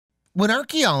When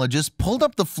archaeologists pulled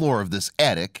up the floor of this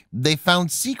attic, they found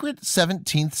secret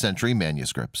 17th century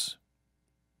manuscripts.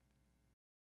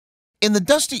 In the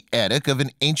dusty attic of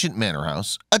an ancient manor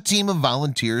house, a team of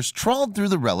volunteers trawled through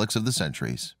the relics of the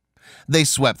centuries. They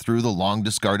swept through the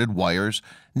long-discarded wires,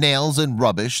 nails, and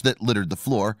rubbish that littered the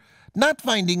floor, not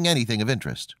finding anything of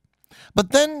interest.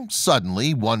 But then,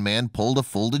 suddenly, one man pulled a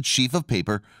folded sheaf of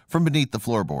paper from beneath the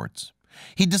floorboards.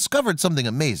 He discovered something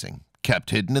amazing,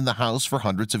 kept hidden in the house for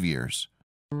hundreds of years.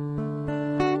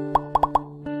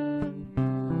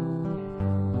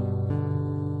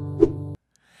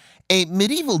 A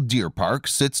medieval deer park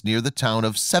sits near the town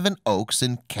of Sevenoaks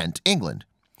in Kent, England.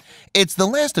 It's the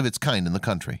last of its kind in the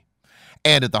country.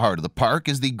 And at the heart of the park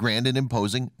is the grand and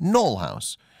imposing Knoll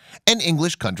House, an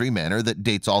English country manor that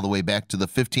dates all the way back to the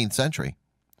 15th century.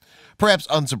 Perhaps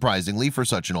unsurprisingly for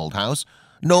such an old house,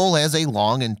 Knoll has a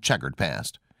long and checkered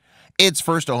past. Its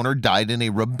first owner died in a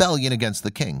rebellion against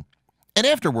the king, and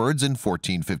afterwards in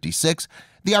 1456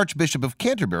 the Archbishop of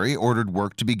Canterbury ordered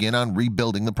work to begin on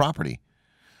rebuilding the property.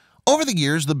 Over the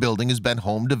years, the building has been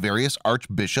home to various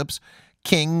archbishops,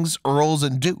 kings, earls,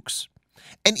 and dukes,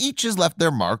 and each has left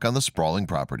their mark on the sprawling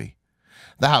property.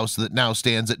 The house that now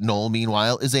stands at Knoll,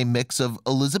 meanwhile, is a mix of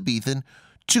Elizabethan,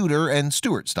 Tudor, and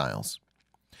Stuart styles.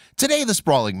 Today, the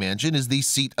sprawling mansion is the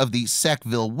seat of the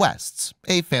Sackville Wests,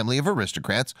 a family of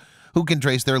aristocrats who can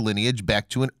trace their lineage back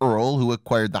to an earl who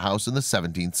acquired the house in the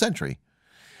 17th century.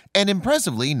 And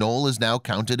impressively, Knoll is now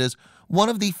counted as one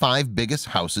of the 5 biggest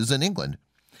houses in England.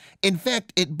 In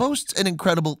fact, it boasts an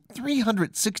incredible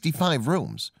 365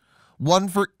 rooms, one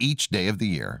for each day of the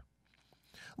year.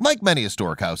 Like many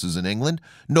historic houses in England,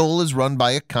 Knoll is run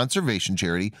by a conservation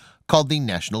charity called the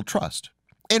National Trust.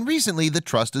 And recently, the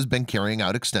Trust has been carrying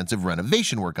out extensive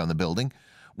renovation work on the building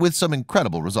with some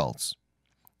incredible results.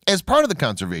 As part of the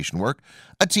conservation work,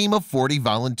 a team of 40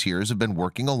 volunteers have been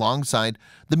working alongside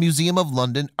the Museum of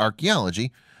London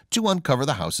Archaeology to uncover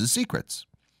the house's secrets.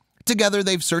 Together,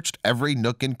 they've searched every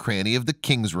nook and cranny of the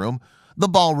King's Room, the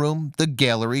ballroom, the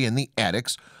gallery, and the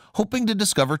attics, hoping to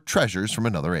discover treasures from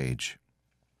another age.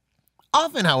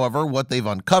 Often, however, what they've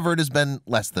uncovered has been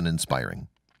less than inspiring.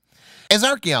 As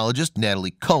archaeologist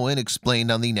Natalie Cohen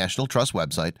explained on the National Trust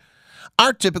website,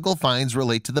 our typical finds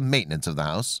relate to the maintenance of the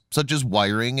house, such as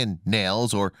wiring and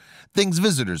nails, or things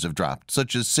visitors have dropped,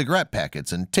 such as cigarette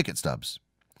packets and ticket stubs.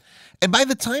 And by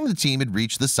the time the team had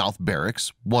reached the South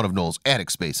Barracks, one of Knoll's attic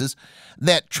spaces,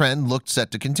 that trend looked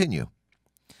set to continue.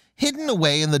 Hidden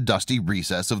away in the dusty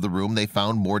recess of the room, they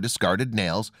found more discarded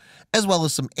nails, as well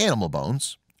as some animal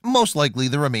bones, most likely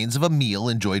the remains of a meal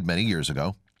enjoyed many years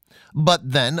ago.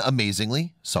 But then,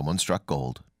 amazingly, someone struck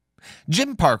gold.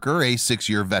 Jim Parker, a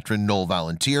 6-year veteran Knoll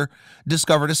volunteer,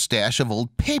 discovered a stash of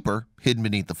old paper hidden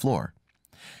beneath the floor.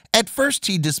 At first,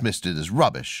 he dismissed it as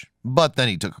rubbish, but then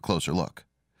he took a closer look.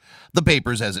 The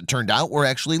papers, as it turned out, were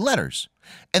actually letters,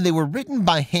 and they were written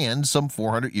by hand some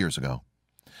 400 years ago.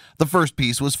 The first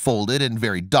piece was folded and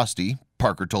very dusty,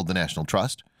 Parker told the National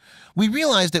Trust. We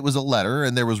realized it was a letter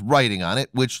and there was writing on it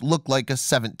which looked like a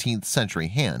 17th century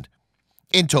hand.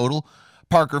 In total,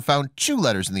 Parker found 2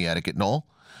 letters in the attic at Knoll,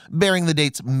 bearing the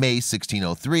dates May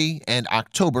 1603 and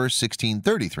October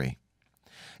 1633.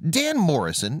 Dan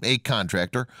Morrison, a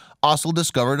contractor, also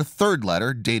discovered a 3rd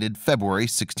letter dated February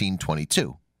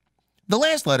 1622. The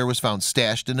last letter was found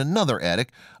stashed in another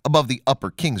attic above the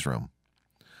upper King's Room.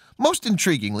 Most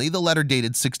intriguingly, the letter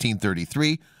dated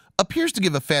 1633 appears to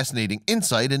give a fascinating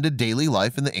insight into daily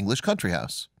life in the English country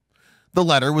house. The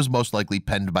letter was most likely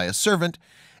penned by a servant,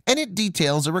 and it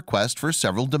details a request for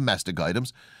several domestic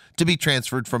items to be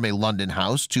transferred from a London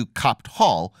house to Copt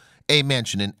Hall, a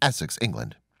mansion in Essex,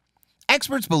 England.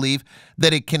 Experts believe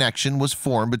that a connection was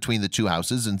formed between the 2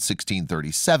 houses in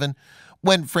 1637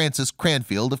 when Francis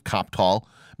Cranfield of Copt Hall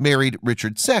married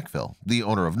Richard Sackville, the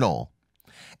owner of Knoll.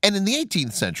 And in the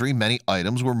 18th century, many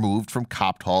items were moved from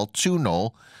Copt Hall to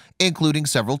Knoll, including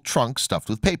several trunks stuffed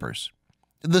with papers.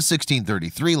 The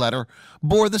 1633 letter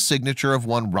bore the signature of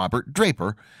one Robert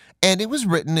Draper, and it was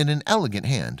written in an elegant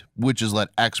hand, which has led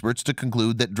experts to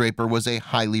conclude that Draper was a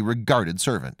highly regarded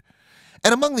servant.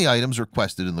 And among the items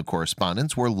requested in the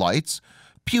correspondence were lights,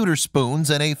 pewter spoons,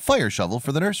 and a fire shovel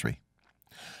for the nursery.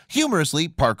 Humorously,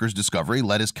 Parker's discovery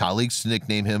led his colleagues to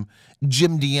nickname him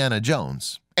Jim Deanna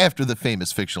Jones, after the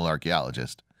famous fictional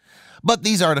archaeologist. But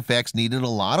these artifacts needed a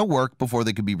lot of work before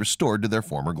they could be restored to their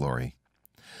former glory.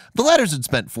 The letters had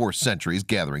spent 4 centuries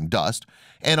gathering dust,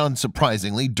 and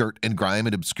unsurprisingly, dirt and grime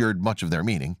had obscured much of their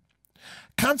meaning.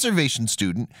 Conservation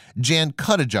student Jan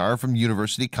Cuttajar from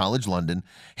University College London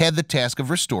had the task of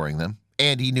restoring them,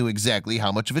 and he knew exactly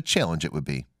how much of a challenge it would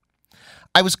be.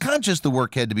 I was conscious the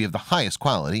work had to be of the highest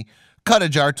quality,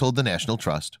 Cuttajar told the National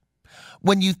Trust,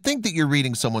 "When you think that you're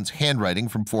reading someone's handwriting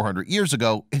from 400 years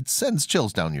ago, it sends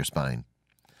chills down your spine."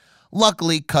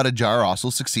 Luckily, Cuttajar also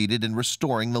succeeded in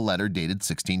restoring the letter dated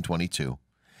 1622.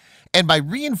 And by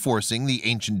reinforcing the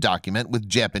ancient document with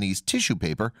Japanese tissue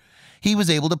paper, he was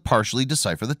able to partially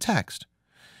decipher the text.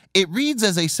 It reads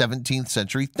as a 17th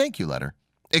century thank you letter,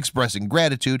 expressing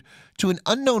gratitude to an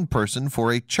unknown person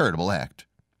for a charitable act.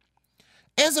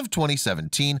 As of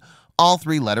 2017, all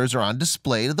 3 letters are on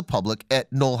display to the public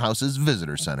at Knoll House's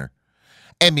Visitor Center.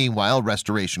 And meanwhile,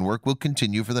 restoration work will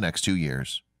continue for the next 2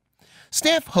 years.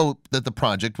 Staff hope that the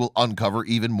project will uncover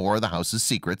even more of the house's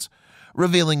secrets,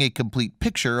 revealing a complete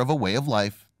picture of a way of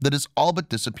life that has all but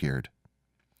disappeared.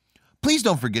 Please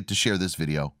don't forget to share this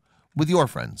video with your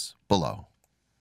friends below.